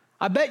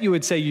 I bet you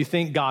would say you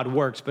think God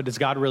works, but does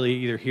God really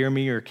either hear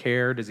me or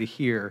care? Does he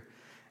hear?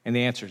 And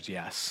the answer is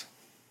yes.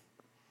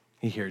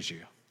 He hears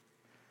you.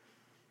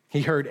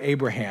 He heard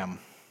Abraham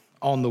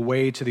on the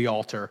way to the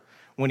altar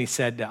when he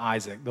said to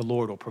Isaac, the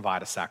Lord will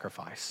provide a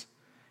sacrifice.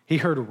 He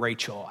heard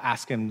Rachel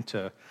ask him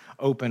to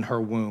open her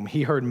womb.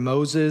 He heard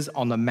Moses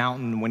on the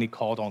mountain when he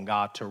called on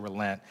God to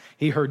relent.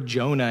 He heard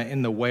Jonah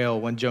in the whale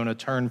when Jonah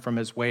turned from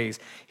his ways.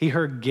 He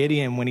heard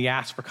Gideon when he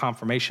asked for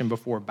confirmation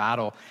before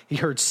battle. He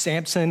heard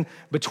Samson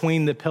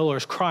between the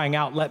pillars crying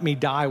out, let me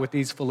die with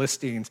these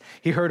Philistines.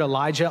 He heard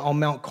Elijah on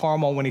Mount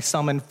Carmel when he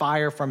summoned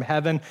fire from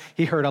heaven.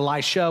 He heard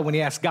Elisha when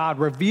he asked God,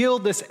 reveal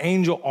this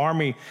angel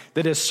army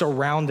that is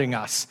surrounding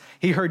us.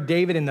 He heard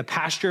David in the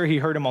pasture. He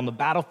heard him on the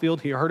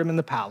battlefield. He heard him in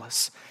the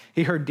palace.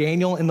 He heard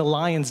Daniel in the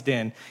lion's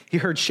den. He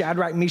heard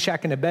Shadrach,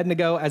 Meshach, and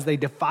Abednego as they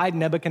defied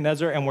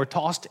Nebuchadnezzar and were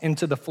tossed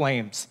into the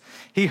flames.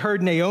 He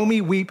heard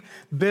Naomi weep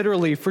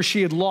bitterly for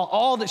she had lost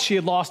all that she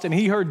had lost, and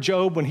he heard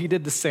Job when he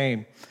did the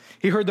same.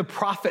 He heard the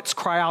prophets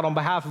cry out on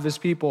behalf of his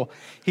people.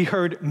 He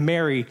heard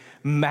Mary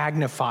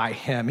magnify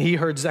him. He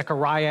heard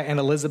Zechariah and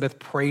Elizabeth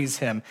praise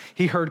him.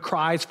 He heard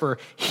cries for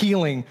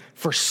healing,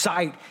 for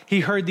sight.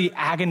 He heard the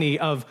agony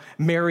of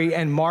Mary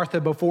and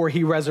Martha before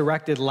he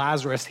resurrected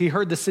Lazarus. He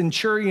heard the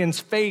centurion's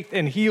faith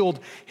and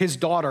healed his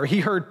daughter. He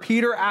heard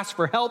Peter ask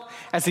for help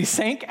as he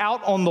sank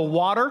out on the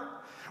water.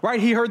 Right?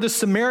 He heard the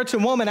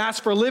Samaritan woman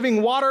ask for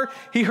living water.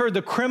 He heard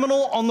the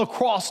criminal on the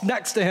cross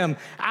next to him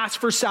ask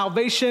for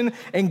salvation.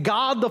 And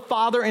God the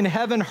Father in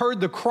heaven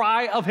heard the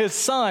cry of his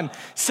son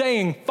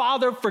saying,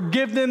 Father,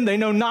 forgive them. They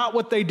know not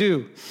what they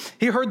do.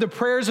 He heard the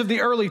prayers of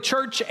the early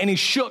church and he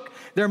shook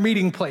their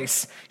meeting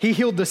place. He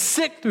healed the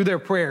sick through their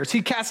prayers.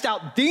 He cast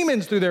out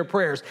demons through their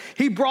prayers.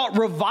 He brought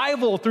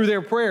revival through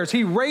their prayers.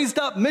 He raised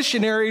up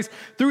missionaries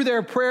through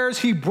their prayers.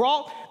 He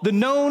brought the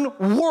known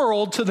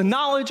world to the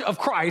knowledge of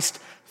Christ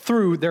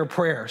through their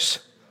prayers.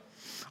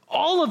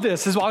 All of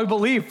this is why we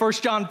believe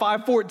 1 John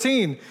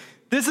 5:14.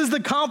 This is the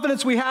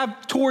confidence we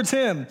have towards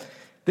him,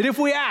 that if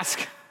we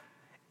ask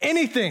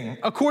anything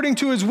according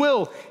to his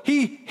will,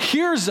 he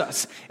hears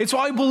us. It's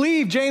why we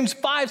believe James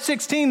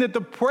 5:16, that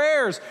the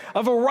prayers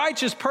of a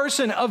righteous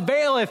person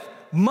availeth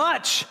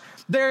much.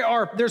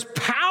 There's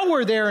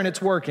power there and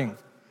it's working.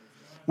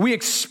 We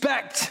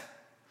expect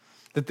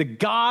that the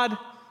God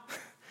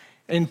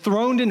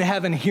enthroned in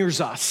heaven hears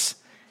us,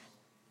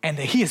 and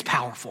that he is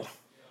powerful.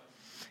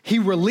 He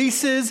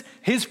releases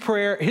his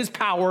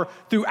power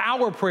through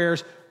our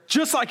prayers,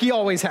 just like he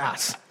always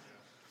has.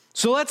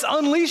 So let's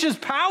unleash his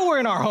power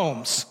in our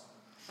homes.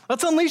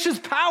 Let's unleash his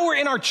power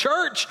in our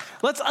church.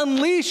 Let's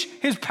unleash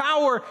his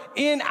power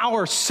in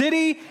our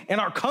city,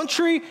 in our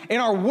country, in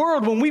our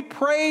world. When we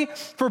pray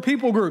for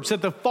people groups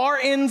at the far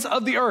ends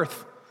of the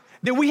earth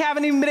that we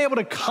haven't even been able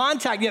to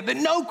contact yet, that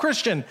no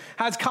Christian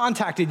has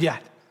contacted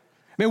yet,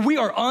 man, we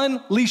are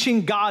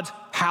unleashing God's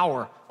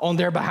power on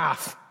their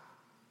behalf.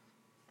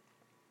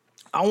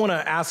 I want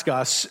to ask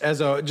us, as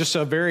just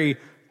a very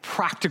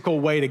practical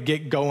way to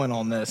get going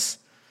on this,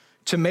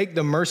 to make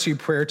the Mercy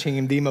Prayer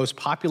Team the most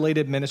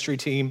populated ministry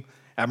team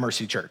at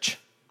Mercy Church.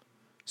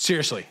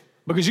 Seriously,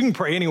 because you can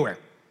pray anywhere.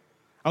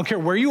 I don't care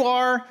where you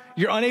are,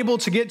 you're unable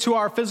to get to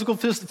our physical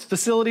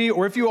facility,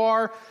 or if you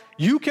are,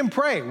 you can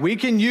pray. We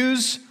can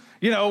use,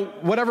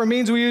 whatever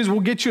means we use,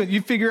 we'll get you,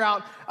 you figure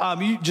out,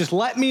 you just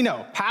let me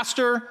know,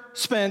 Pastor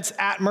Spence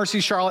at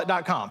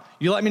mercycharlotte.com.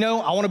 You let me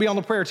know, I want to be on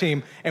the prayer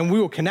team, and we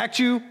will connect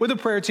you with a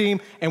prayer team,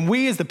 and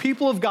we as the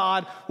people of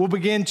God will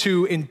begin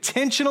to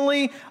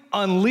intentionally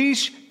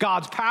unleash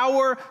God's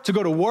power to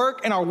go to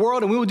work in our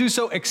world, and we will do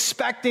so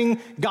expecting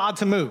God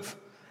to move.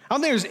 I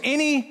don't think there's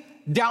any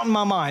doubt in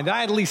my mind that I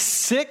had at least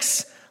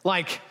 6,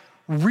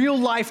 real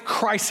life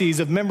crises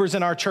of members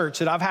in our church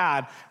that I've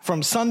had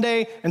from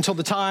Sunday until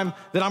the time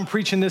that I'm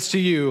preaching this to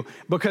you,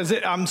 because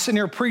I'm sitting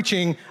here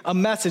preaching a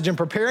message and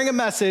preparing a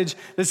message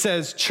that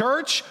says,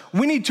 church,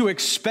 we need to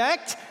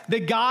expect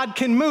that God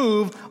can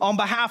move on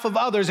behalf of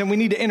others, and we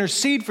need to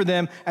intercede for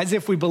them as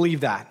if we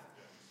believe that.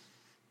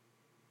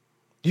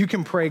 You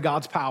can pray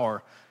God's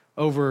power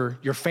over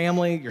your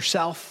family,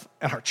 yourself,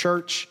 and our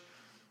church,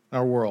 and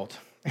our world.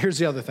 Here's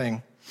the other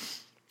thing.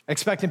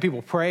 Expecting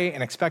people pray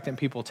and expecting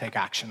people take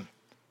action.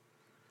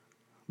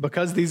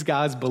 Because these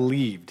guys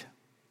believed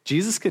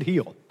Jesus could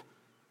heal,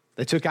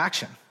 they took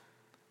action.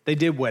 They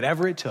did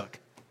whatever it took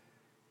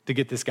to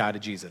get this guy to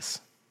Jesus.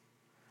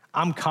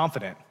 I'm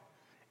confident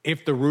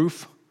if the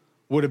roof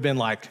would have been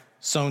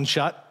sewn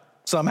shut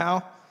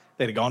somehow,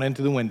 they'd have gone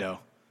into the window.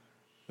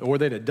 Or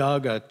they'd have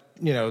dug a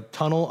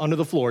tunnel under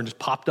the floor and just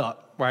popped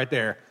up right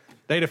there.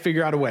 They'd have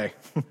figured out a way.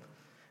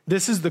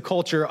 This is the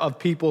culture of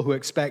people who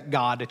expect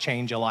God to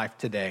change a life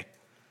today.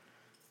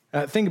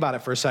 Think about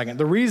it for a second.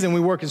 The reason we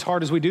work as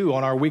hard as we do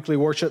on our weekly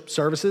worship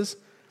services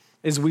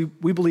is we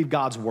believe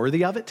God's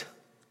worthy of it,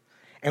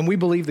 and we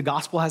believe the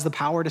gospel has the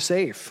power to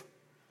save.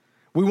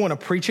 We want to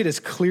preach it as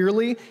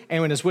clearly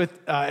and with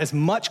as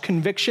much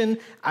conviction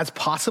as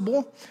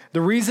possible.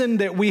 The reason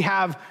that we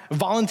have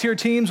volunteer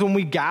teams when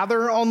we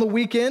gather on the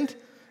weekend,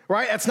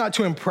 right? That's not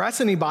to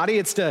impress anybody.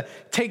 It's to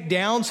take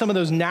down some of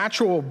those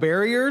natural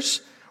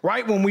barriers,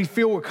 right? When we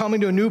feel we're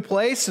coming to a new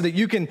place so that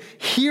you can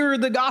hear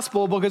the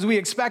gospel, because we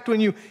expect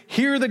when you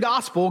hear the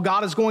gospel,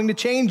 God is going to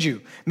change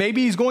you.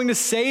 Maybe he's going to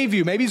save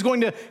you. Maybe he's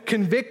going to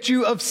convict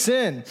you of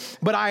sin.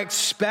 But I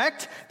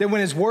expect that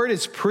when his word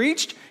is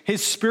preached,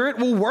 his spirit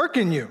will work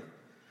in you.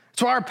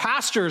 So our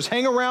pastors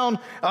hang around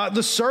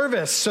the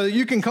service so that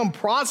you can come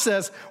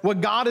process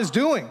what God is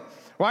doing.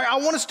 Right? I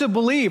want us to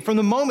believe from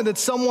the moment that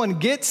someone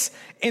gets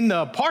in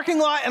the parking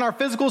lot in our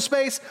physical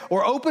space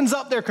or opens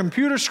up their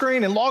computer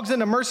screen and logs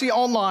into Mercy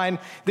Online,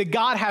 that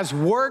God has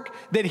work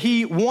that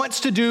he wants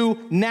to do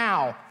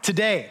now,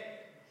 today.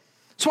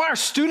 That's why our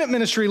student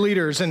ministry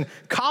leaders and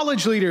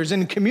college leaders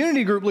and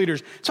community group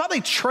leaders, it's how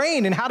they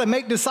train and how to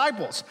make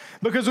disciples.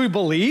 Because we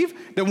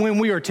believe that when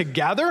we are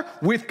together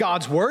with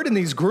God's word in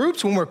these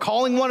groups, when we're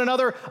calling one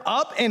another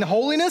up in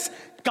holiness,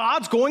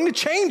 God's going to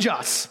change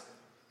us.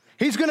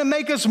 He's going to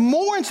make us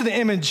more into the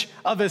image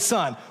of his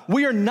son.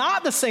 We are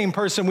not the same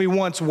person we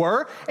once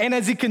were. And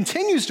as he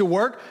continues to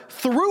work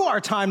through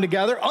our time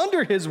together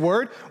under his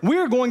word,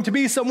 we're going to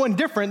be someone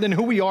different than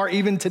who we are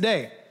even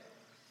today.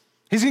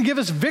 He's going to give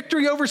us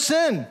victory over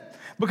sin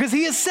because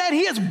he has said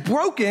he has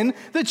broken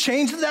the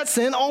chains of that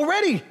sin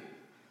already.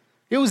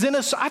 It was in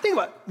I think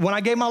about when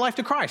I gave my life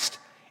to Christ.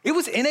 It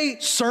was in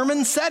a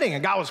sermon setting. A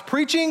guy was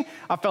preaching.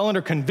 I fell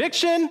under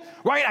conviction,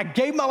 right? I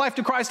gave my life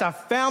to Christ. I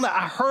found that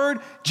I heard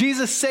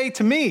Jesus say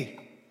to me,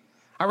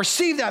 I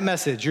received that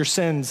message, your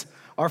sins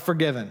are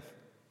forgiven.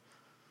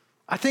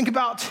 I think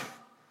about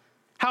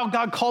how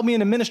God called me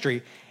into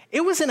ministry.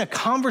 It was in a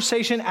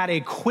conversation at a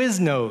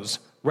Quiznos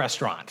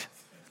restaurant.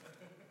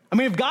 I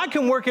mean, if God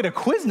can work at a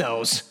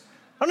Quiznos,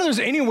 I don't know if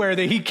there's anywhere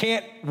that he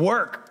can't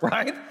work,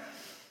 right?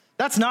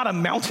 That's not a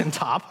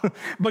mountaintop.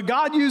 But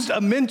God used a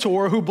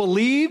mentor who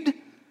believed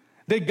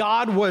that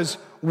God was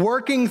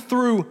working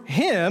through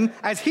him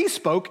as he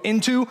spoke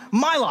into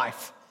my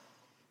life.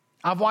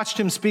 I've watched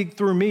him speak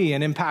through me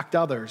and impact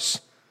others.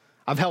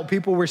 I've helped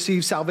people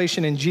receive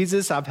salvation in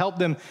Jesus. I've helped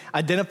them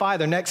identify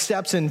their next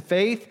steps in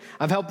faith.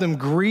 I've helped them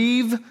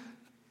grieve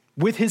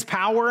with his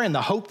power and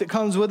the hope that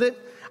comes with it.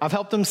 I've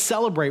helped them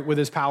celebrate with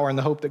his power and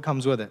the hope that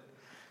comes with it.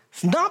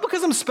 It's not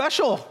because I'm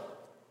special.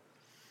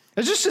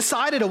 I just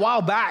decided a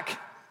while back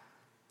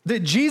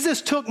that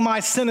Jesus took my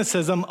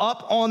cynicism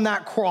up on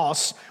that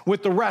cross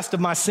with the rest of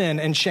my sin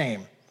and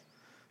shame.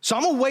 So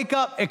I'm going to wake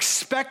up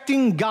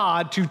expecting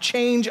God to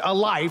change a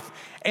life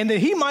and that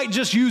he might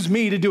just use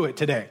me to do it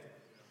today.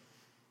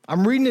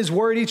 I'm reading his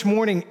word each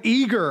morning,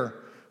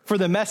 eager for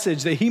the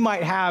message that he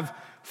might have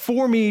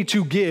for me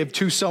to give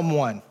to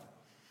someone.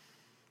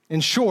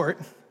 In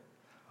short,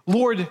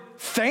 Lord,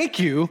 thank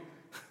you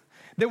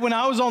that when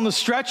I was on the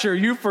stretcher,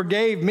 you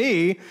forgave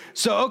me.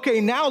 So, okay,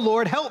 now,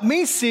 Lord, help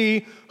me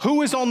see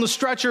who is on the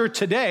stretcher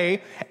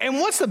today and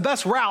what's the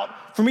best route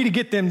for me to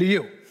get them to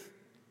you.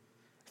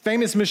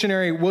 Famous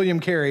missionary William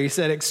Carey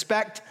said,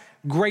 expect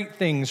great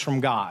things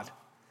from God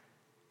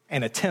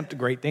and attempt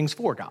great things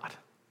for God.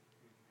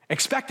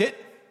 Expect it,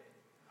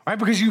 right?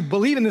 Because you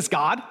believe in this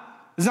God.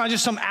 It's not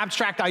just some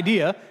abstract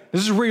idea.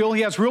 This is real.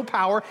 He has real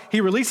power. He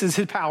releases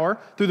his power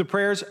through the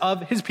prayers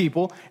of his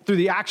people, through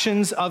the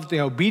actions of the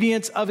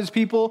obedience of his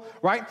people,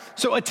 right?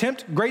 So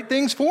attempt great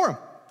things for him.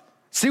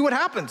 See what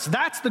happens.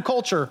 That's the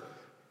culture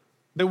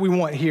that we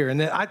want here. And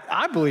that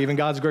I believe in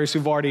God's grace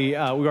we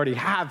already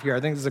have here. I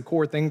think this is a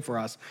core thing for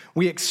us.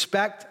 We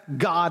expect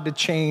God to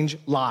change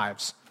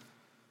lives.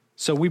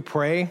 So we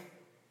pray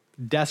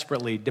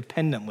desperately,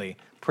 dependently.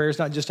 Prayer is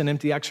not just an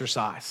empty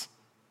exercise.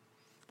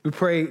 We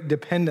pray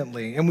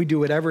dependently, and we do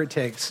whatever it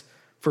takes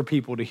for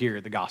people to hear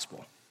the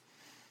gospel.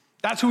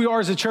 That's who we are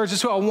as a church.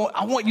 That's who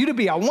I want you to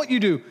be. I want you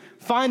to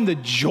find the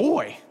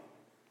joy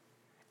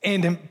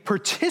in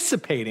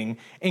participating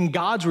in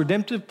God's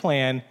redemptive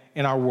plan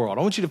in our world.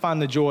 I want you to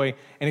find the joy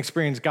and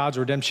experience God's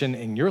redemption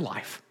in your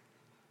life.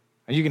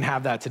 And you can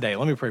have that today.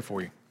 Let me pray for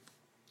you.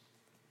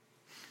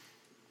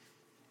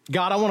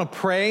 God, I want to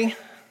pray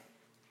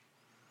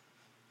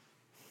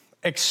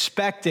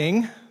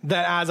expecting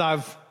that as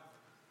I've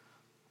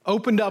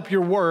opened up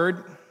your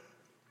word,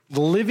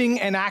 the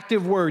living and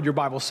active word, your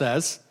Bible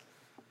says,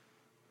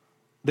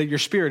 that your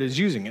Spirit is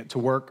using it to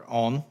work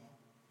on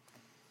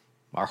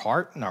our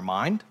heart and our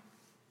mind.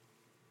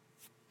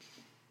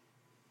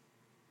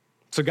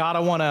 So God, I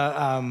want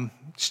to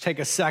just take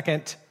a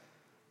second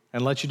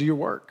and let you do your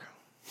work.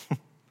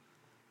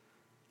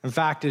 In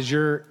fact, as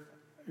you're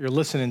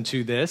listening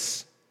to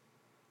this,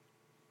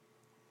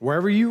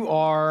 wherever you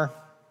are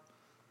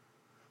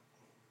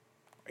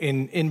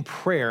in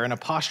prayer, in a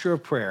posture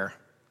of prayer,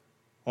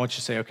 I want you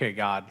to say, okay,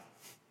 God,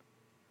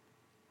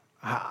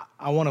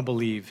 I want to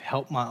believe.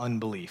 Help my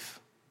unbelief.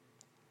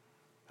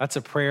 That's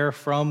a prayer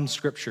from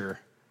Scripture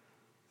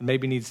that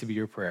maybe needs to be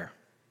your prayer.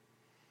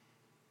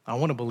 I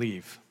want to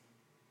believe.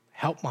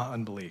 Help my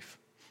unbelief.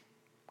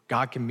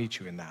 God can meet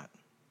you in that.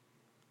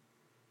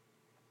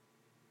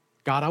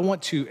 God, I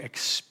want to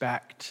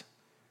expect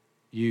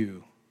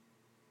you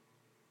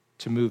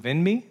to move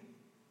in me,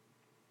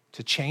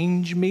 to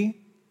change me,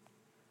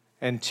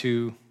 and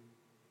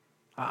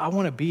I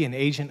want to be an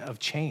agent of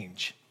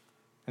change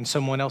in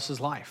someone else's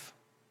life.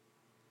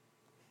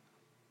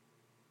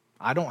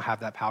 I don't have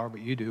that power, but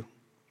you do.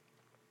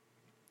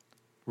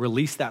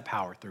 Release that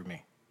power through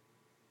me.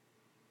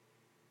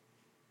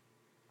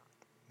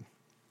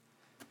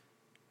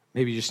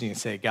 Maybe you just need to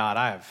say, God,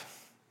 I have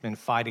been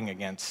fighting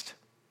against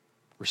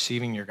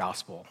receiving your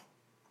gospel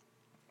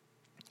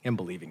and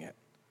believing it.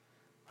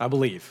 I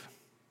believe.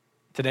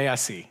 Today I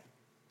see,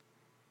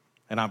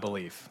 and I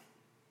believe.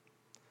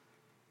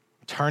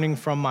 Turning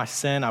from my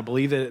sin, I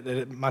believe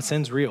that my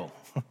sin's real.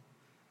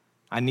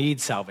 I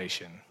need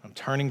salvation. I'm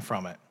turning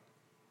from it.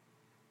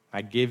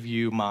 I give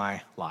you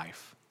my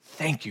life.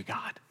 Thank you,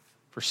 God,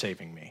 for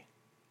saving me.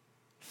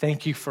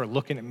 thank you for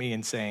looking at me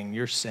and saying,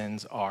 your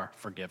sins are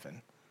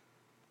forgiven.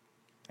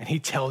 And he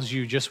tells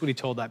you just what he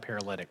told that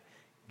paralytic.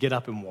 Get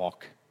up and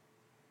walk.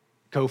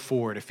 Go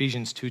forward.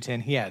 Ephesians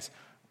 2:10, he has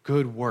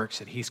good works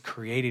that he's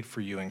created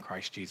for you in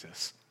Christ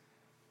Jesus.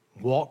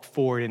 Walk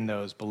forward in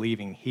those,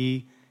 believing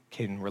he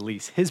can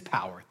release his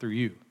power through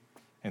you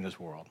in this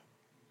world.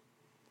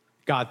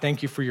 God,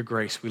 thank you for your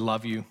grace. We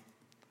love you.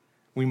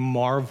 We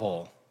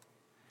marvel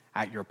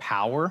at your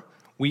power.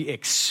 We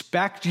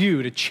expect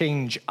you to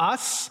change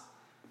us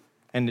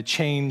and to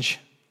change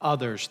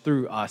others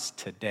through us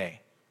today.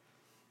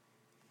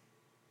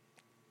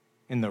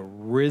 In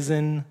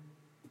the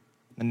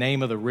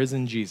name of the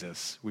risen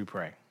Jesus, we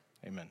pray.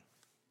 Amen.